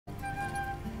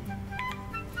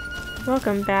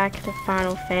Welcome back to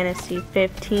Final Fantasy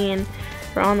 15.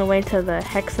 We're on the way to the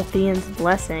Hexathean's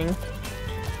Blessing.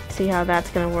 See how that's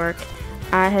gonna work.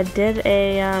 I had did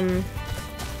a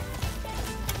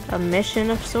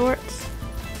mission of sorts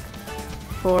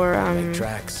for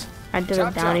I did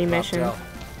a bounty mission.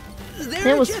 And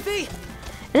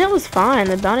it was fine.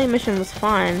 The bounty mission was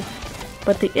fine.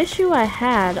 But the issue I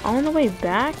had on the way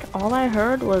back, all I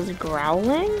heard was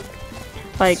growling.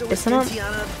 Like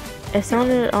it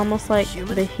sounded almost like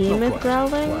behemoth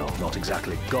growling. Well, not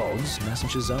exactly gods.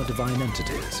 Messengers are divine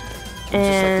entities. And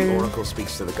just like the oracle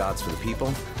speaks to the gods for the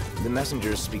people, the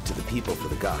messengers speak to the people for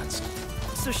the gods.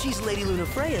 So she's Lady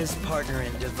Lunafreya's partner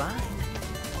in divine.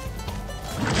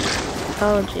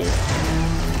 Oh jeez.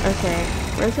 Okay,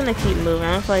 we're just gonna keep moving.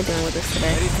 I don't feel like dealing with this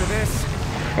today. Ready for this?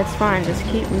 It's fine, just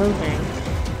keep moving.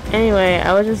 Anyway,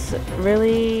 I was just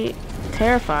really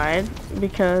terrified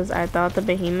because I thought the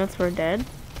behemoths were dead.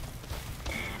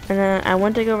 And then I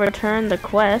went to go return the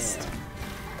quest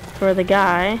for the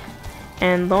guy,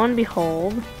 and lo and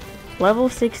behold, level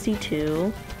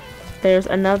 62, there's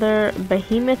another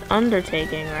behemoth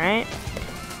undertaking, right?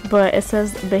 But it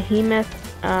says behemoth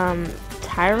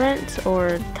tyrant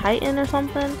or titan or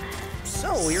something.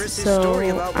 So here's his story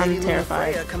about Lady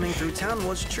terrified. Lunafreya coming through town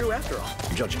was true after all.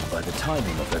 Judging by the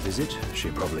timing of her visit, she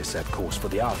probably set course for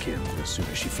the Archean as soon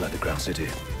as she fled the Ground City.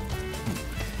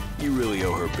 You really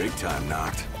owe her big time,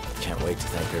 Noct. Can't wait to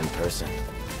thank her in person.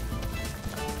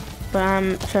 But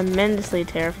I'm tremendously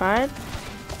terrified.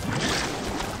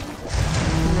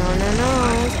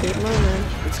 No, keep moving.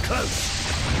 It's close.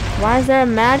 Why is there a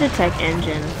Magitech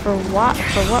engine? For what?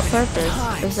 For what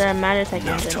purpose is there a Magitech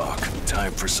Enough engine? talk.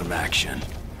 Time for some action.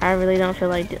 I really don't feel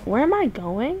like. Where am I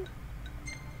going?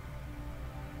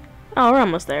 Oh, we're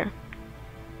almost there.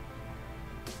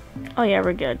 Oh yeah,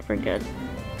 we're good. We're good.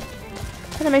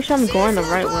 Gotta make sure I'm going the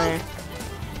right way.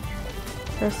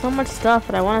 There's so much stuff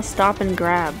that I want to stop and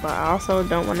grab, but I also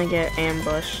don't want to get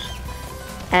ambushed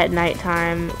at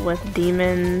nighttime with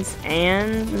demons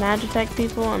and Magitech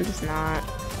people. I'm just not.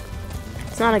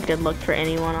 It's not a good look for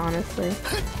anyone, honestly.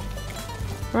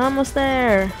 We're almost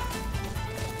there.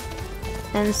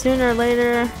 And sooner or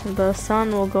later, the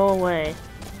sun will go away.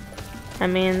 I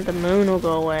mean, the moon will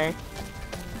go away.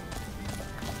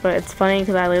 But it's funny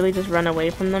because I literally just run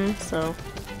away from them, so.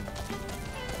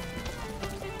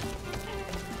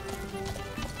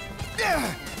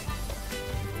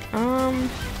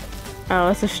 Oh,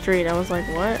 it's a street. I was like,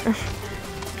 what?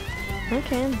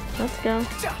 Okay, let's go.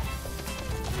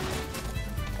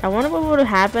 I wonder what would have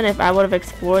happened if I would have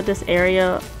explored this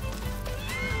area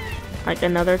like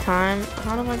another time.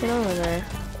 How do I get over there?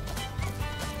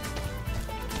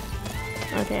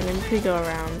 Okay, maybe we could go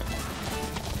around.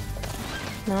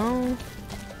 No?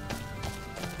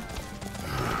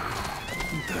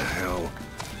 What the hell?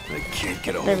 I can't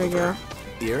get a hold There we of go. her.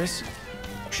 Iris?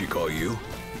 She call you?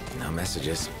 No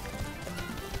messages.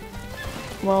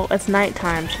 Well, it's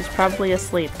nighttime. She's probably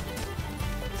asleep.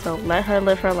 So let her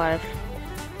live her life.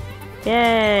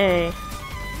 Yay!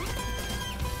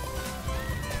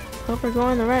 Hope we're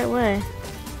going the right way.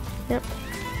 Yep.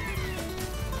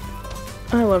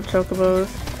 I love chocobos.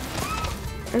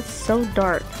 It's so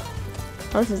dark.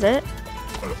 Oh, this is it?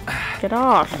 Get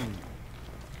off!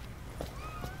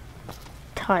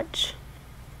 Touch.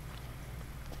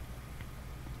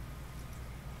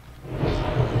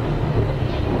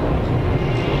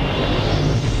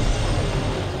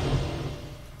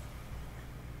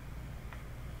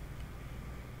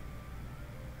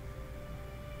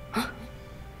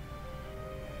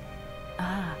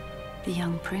 The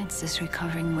young prince is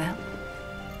recovering well.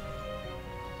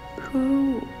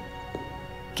 Who?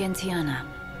 Gentiana,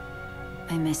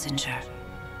 a messenger.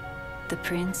 The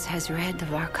prince has read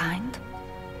of our kind?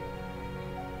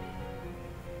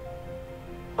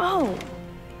 Oh,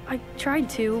 I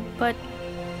tried to, but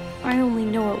I only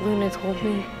know what Luna told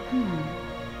me.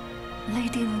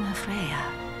 Lady Lunafreya.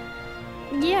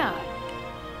 Yeah,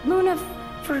 Luna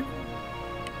for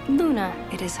Luna.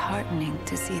 It is heartening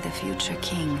to see the future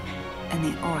king and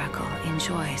the oracle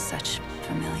enjoy such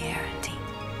familiarity.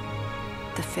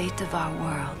 The fate of our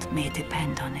world may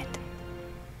depend on it.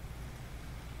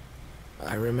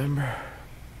 I remember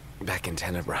back in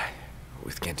Tenebrae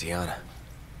with Gentiana.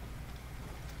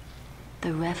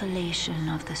 The revelation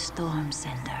of the Storm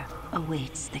Sender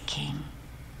awaits the king.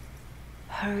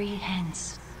 Hurry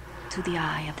hence to the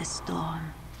eye of the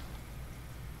storm.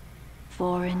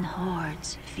 Foreign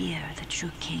hordes fear the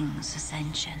true king's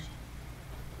ascension.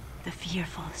 The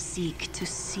fearful seek to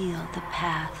seal the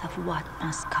path of what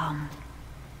must come.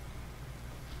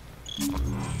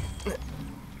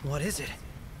 What is it?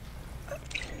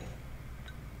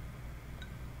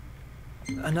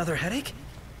 Another headache?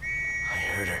 I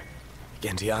heard her.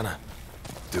 Gentiana.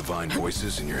 Divine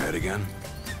voices in your head again?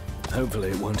 Hopefully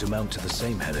it won't amount to the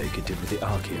same headache it did with the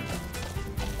Archeum.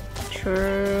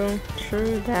 True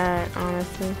that,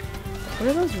 honestly. What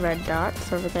are those red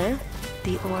dots over there?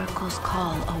 The Oracle's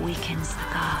call awakens the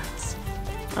gods.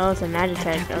 Oh, it's a That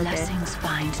Magitech, their okay. blessings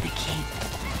bind the king.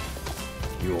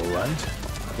 You alright?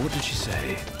 What did she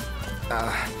say?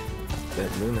 That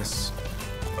Luna's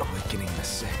awakening the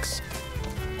Six.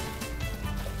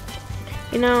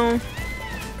 You know,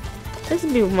 this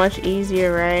would be much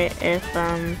easier, right, if,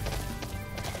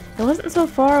 it wasn't so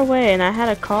far away and I had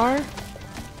a car.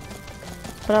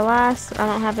 But alas, I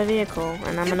don't have a vehicle,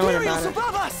 and I'm annoyed about it.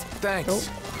 Above us! Thanks. Nope,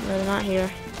 they're not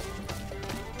here.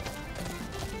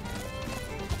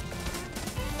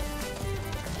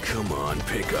 Come on,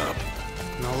 pick up.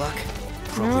 No luck?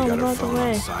 Probably No, got her about the phone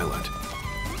way. on silent.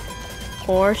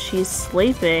 Or she's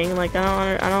sleeping. Like,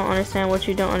 I don't understand what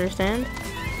you don't understand.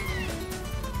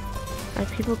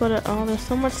 Like, people go to, oh, there's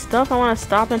so much stuff I want to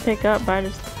stop and pick up, but I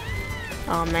just,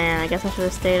 oh man, I guess I should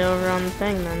have stayed over on the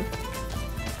thing then.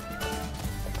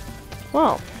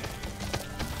 Whoa.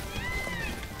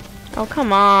 Oh,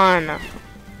 come on.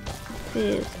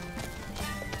 Jeez.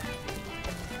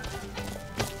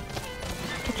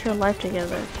 Get your life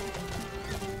together.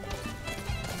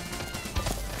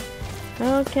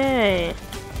 Okay.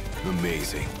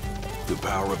 Amazing. The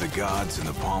power of the gods in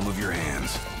the palm of your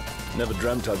hands. Never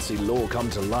dreamt I'd see law come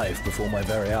to life before my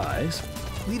very eyes.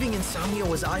 Leaving Insomnia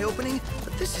was eye-opening,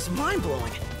 but this is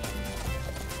mind-blowing.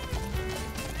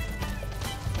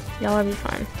 Y'all will be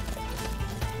fine.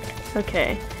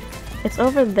 Okay. It's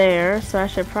over there, so I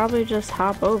should probably just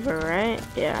hop over, right?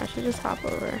 Yeah, I should just hop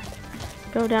over.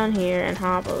 Go down here and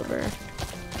hop over.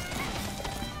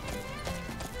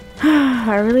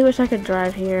 I really wish I could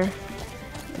drive here.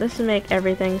 This would make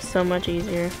everything so much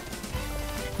easier.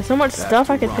 There's so much stuff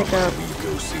I could pick up. You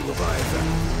go see Leviathan,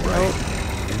 right?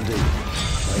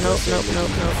 Nope.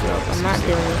 I'm not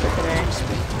dealing with it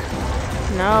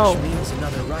today. No. Which means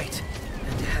another right,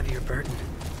 and a heavier burden.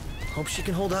 Hope she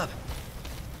can hold up.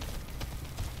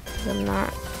 I'm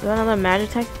not. Is that another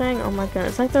Magitech thing? Oh my god.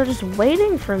 It's like they're just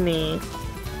waiting for me.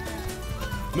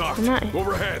 Knocked. I'm not-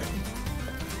 Overhead.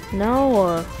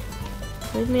 No.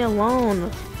 Leave me alone.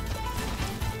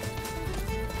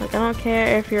 Like, I don't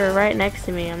care if you're right next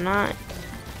to me. I'm not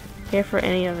here for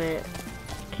any of it.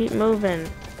 Keep moving.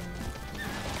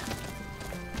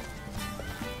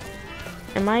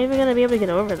 Am I even gonna be able to get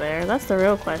over there? That's the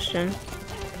real question.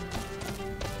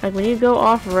 Like, when you go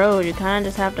off-road, you kinda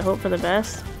just have to hope for the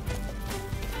best.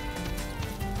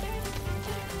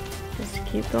 Just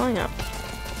keep going up.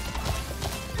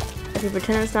 If you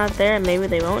pretend it's not there, maybe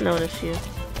they won't notice you.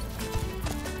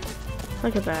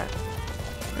 Look at that.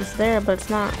 It's there, but it's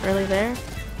not really there.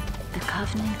 The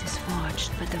covenant is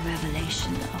forged, but the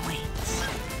revelation awaits.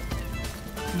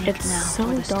 Make It's now so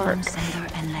for the dark. storm sender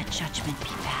and let judgment be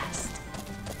passed.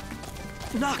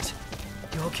 Knocked!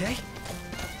 You okay?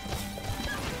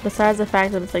 Besides the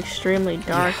fact that it's extremely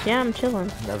dark, yeah, I'm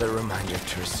chilling. Another reminder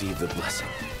to receive the blessing.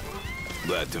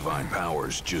 That divine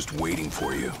power's just waiting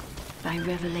for you. Thy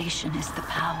revelation is the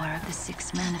power of the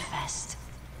Six Manifest.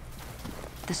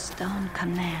 The stone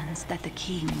commands that the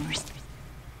king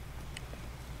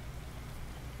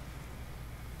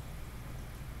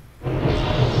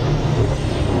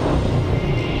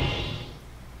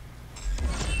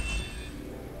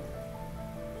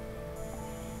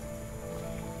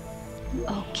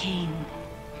O king,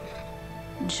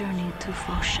 journey to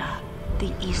Fosha,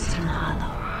 the Eastern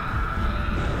Hollow.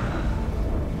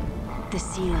 The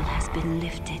seal has been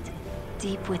lifted.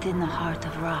 Deep within the heart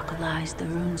of rock lies the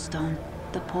runestone,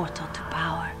 the portal to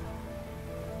power.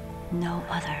 No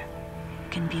other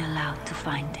can be allowed to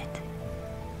find it.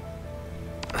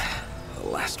 The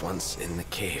last one's in the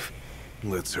cave.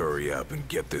 Let's hurry up and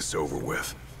get this over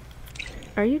with.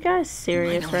 Are you guys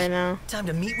serious Finally. right now? Time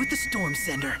to meet with the storm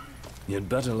sender. You'd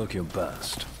better look your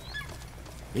best.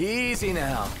 Easy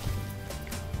now.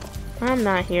 I'm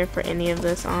not here for any of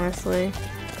this, honestly.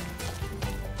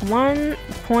 1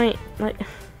 point, like,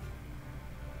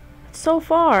 it's so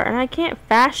far, and I can't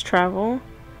fast travel.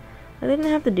 They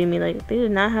didn't have to do me like, they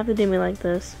did not have to do me like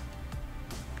this.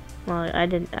 Well,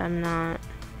 I'm not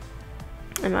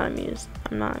amused.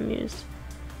 I'm not amused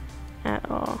at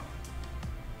all.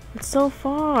 It's so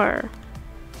far.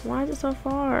 Why is it so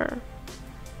far?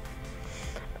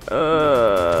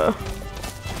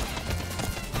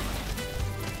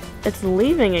 It's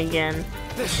leaving again.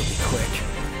 This'll be quick.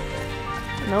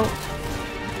 Nope.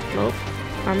 Nope.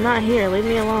 I'm not here. Leave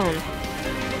me alone.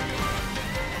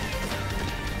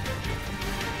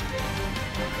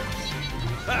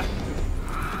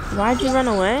 Why'd you run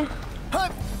away?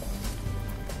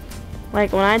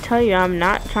 Like, when I tell you I'm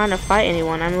not trying to fight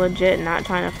anyone, I'm legit not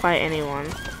trying to fight anyone.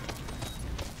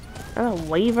 Oh, a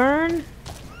wyvern?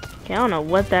 Okay, I don't know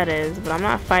what that is, but I'm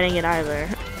not fighting it either.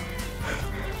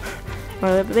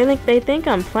 Well, they think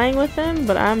I'm playing with them,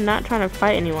 but I'm not trying to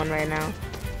fight anyone right now.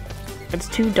 It's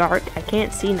too dark. I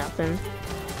can't see nothing.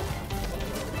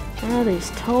 Oh, these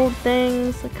toad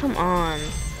things. Like, come on.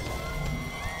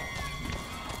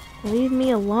 Leave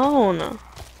me alone.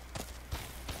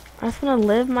 I just want to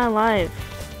live my life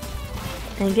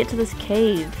and get to this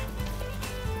cave.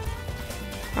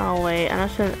 Oh wait, I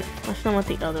should have went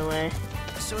the other way.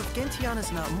 So if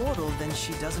Gentiana's not mortal, then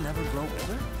she doesn't ever grow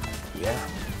older? Yeah.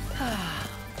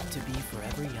 To be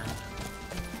forever young.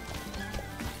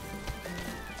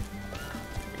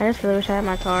 I just really wish I had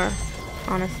my car.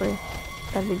 Honestly,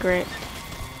 that'd be great.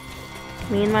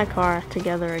 Me and my car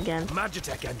together again.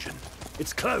 Magitech engine.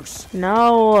 It's close.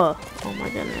 No! Oh my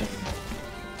goodness.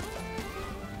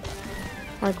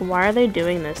 Like, why are they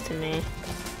doing this to me?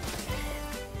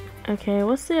 Okay,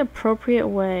 what's the appropriate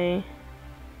way?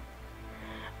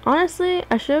 Honestly,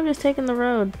 I should have just taken the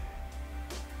road.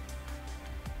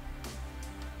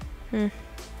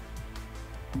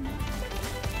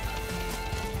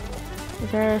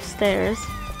 There are stairs.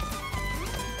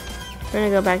 We're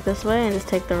gonna go back this way and just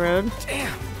take the road.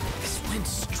 Damn, this wind's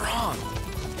strong.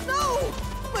 No!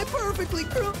 My perfectly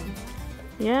crooked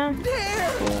Yeah.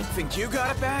 hair! Cool. Think you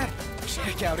got it bad?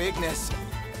 Check out Ignis.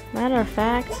 Matter of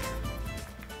fact,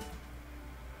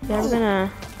 yeah, we're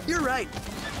gonna You're right.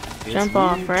 jump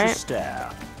off, right? Stare.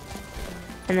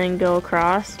 And then go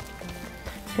across.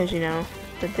 Because, you know,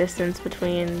 the distance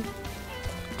between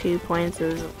 2 points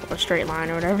is a straight line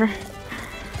or whatever.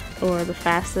 Or the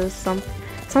fastest.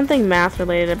 Something math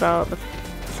related about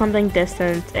something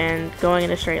distance and going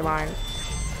in a straight line.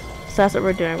 So that's what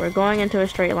we're doing. We're going into a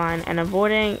straight line and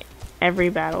avoiding every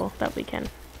battle that we can.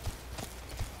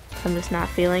 I'm just not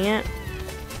feeling it.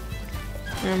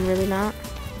 I'm really not.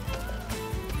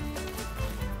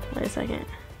 Wait a second.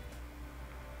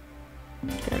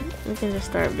 Good. We can just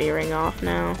start veering off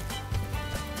now.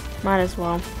 Might as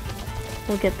well.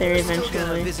 We'll get there Still gonna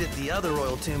eventually. visit the other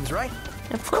royal tombs, right?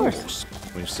 Of course.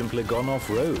 We've simply gone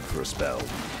off-road for a spell.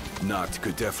 Noct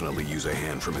could definitely use a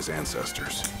hand from his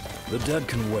ancestors. The dead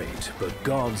can wait, but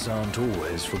gods aren't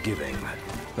always forgiving.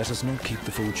 Let us not keep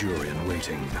the Fulgurian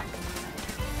waiting.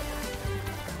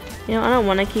 You know, I don't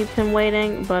want to keep him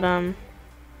waiting, but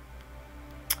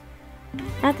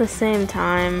at the same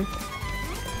time,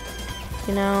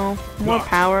 you know, more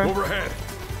power. Overhead.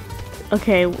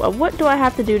 Okay, what do I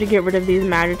have to do to get rid of these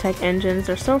Magitech engines?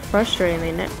 They're so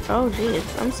frustrating. Oh,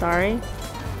 jeez. I'm sorry.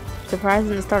 Surprised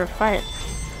him to start a fight.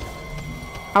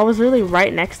 I was really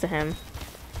right next to him.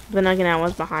 Then again, I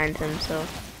was behind him, so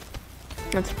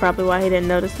that's probably why he didn't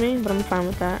notice me, but I'm fine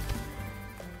with that.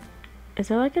 Is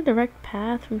there like a direct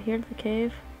path from here to the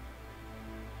cave?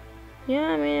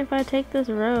 Yeah, I mean, if I take this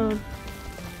road.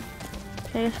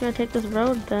 Okay, I guess I'm gonna take this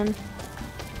road then.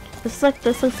 This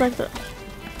looks like the...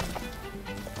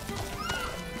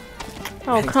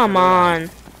 Oh, come on.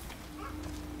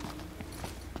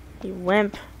 You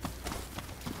wimp.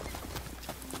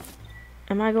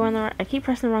 Am I going the right... I keep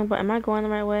pressing the wrong button. Am I going the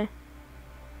right way?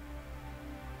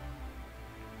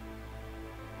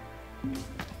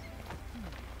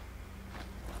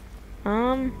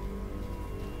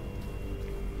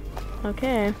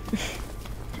 Okay.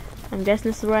 I'm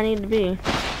guessing this is where I need to be.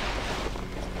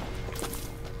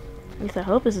 At least I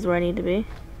hope this is where I need to be.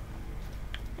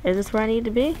 Is this where I need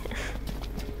to be?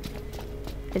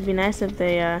 It'd be nice if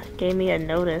they gave me a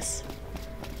notice.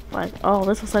 Like, oh,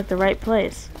 this looks like the right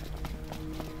place.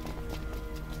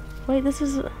 Wait, this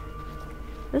isn't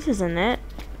it.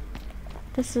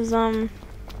 This is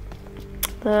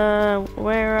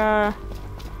where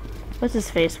what's his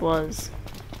face was.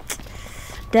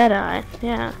 Deadeye.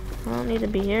 Yeah, I don't need to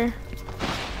be here.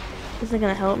 This isn't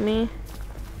gonna help me.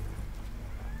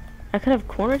 I could have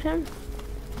cornered him.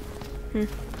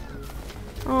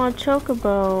 Oh,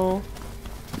 Chocobo.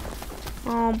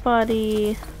 Oh,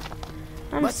 buddy.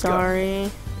 I'm sorry.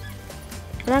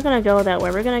 We're not gonna go that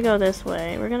way. We're gonna go this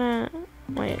way. We're gonna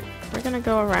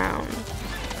go around.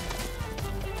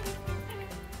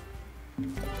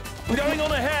 I'm going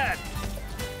on ahead.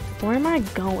 Where am I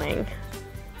going?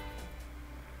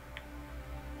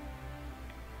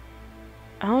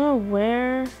 I don't know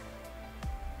where.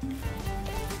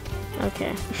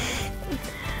 Okay.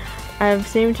 I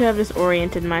seem to have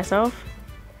disoriented myself.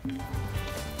 And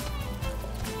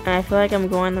I feel like I'm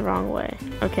going the wrong way.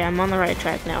 Okay, I'm on the right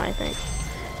track now, I think.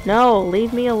 No,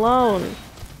 leave me alone.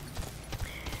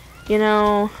 you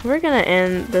know, we're gonna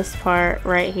end this part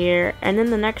right here, and in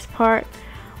the next part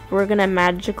we're gonna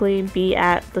magically be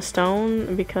at the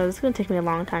stone, because it's gonna take me a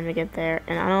long time to get there,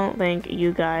 and I don't think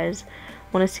you guys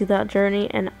want to see that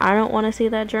journey, and I don't want to see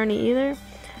that journey either.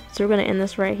 So we're gonna end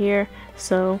this right here.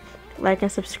 So like and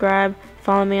subscribe,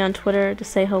 follow me on Twitter to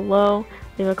say hello,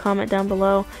 leave a comment down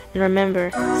below, and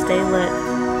remember, stay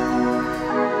lit.